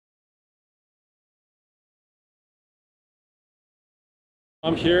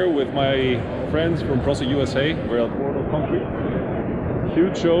I'm here with my friends from Proceq USA. We're at World of Concrete.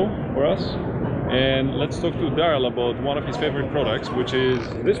 Huge show for us. And let's talk to Daryl about one of his favorite products, which is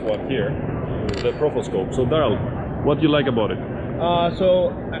this one here, the Profoscope. So Daryl, what do you like about it?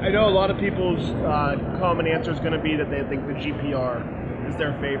 So I know a lot of people's common answer is going to be that they think the GPR is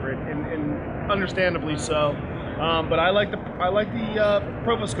their favorite, and understandably so. But I like the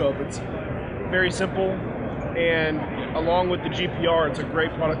Profoscope. It's very simple, and along with the GPR, it's a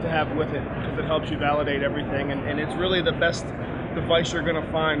great product to have with it because it helps you validate everything, and it's really the best device you're going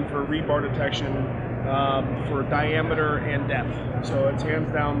to find for rebar detection for diameter and depth. So it's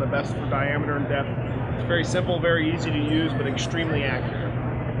hands down the best for diameter and depth. It's very simple, very easy to use, but extremely accurate.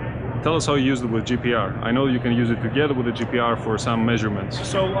 Tell us how you use it with GPR. I know you can use it together with the GPR for some measurements.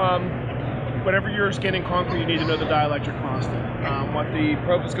 So whenever you're scanning concrete, you need to know the dielectric constant. What the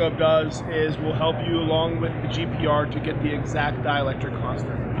Profoscope does is will help you along with the GPR to get the exact dielectric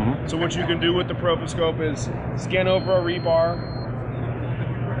constant. So what you can do with the Profoscope is scan over a rebar.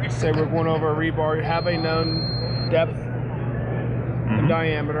 Say we're going over a rebar, you have a known depth and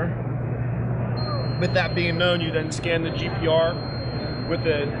diameter. With that being known, you then scan the GPR with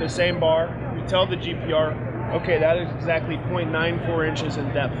the same bar. You tell the GPR, okay, that is exactly 0.94 inches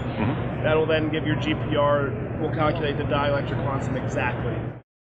in depth. That will then give your GPR, will calculate the dielectric constant exactly.